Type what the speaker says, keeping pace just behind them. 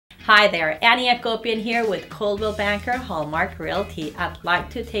Hi there, Annie Akopyan here with Coldwell Banker Hallmark Realty. I'd like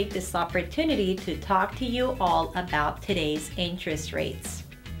to take this opportunity to talk to you all about today's interest rates.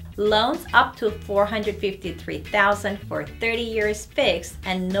 Loans up to $453,000 for 30 years fixed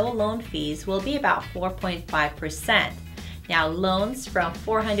and no loan fees will be about 4.5%. Now loans from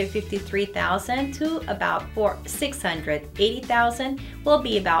 $453,000 to about $680,000 will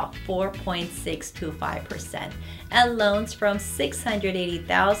be about 4.625%. And loans from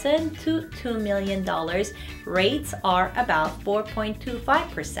 $680,000 to $2 million rates are about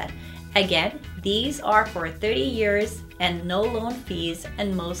 4.25%. Again, these are for 30 years and no loan fees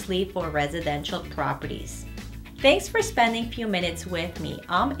and mostly for residential properties. Thanks for spending a few minutes with me.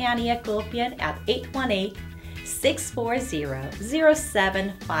 I'm Annie Akopyan at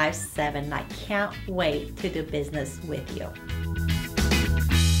 818-640-0757. I can't wait to do business with you.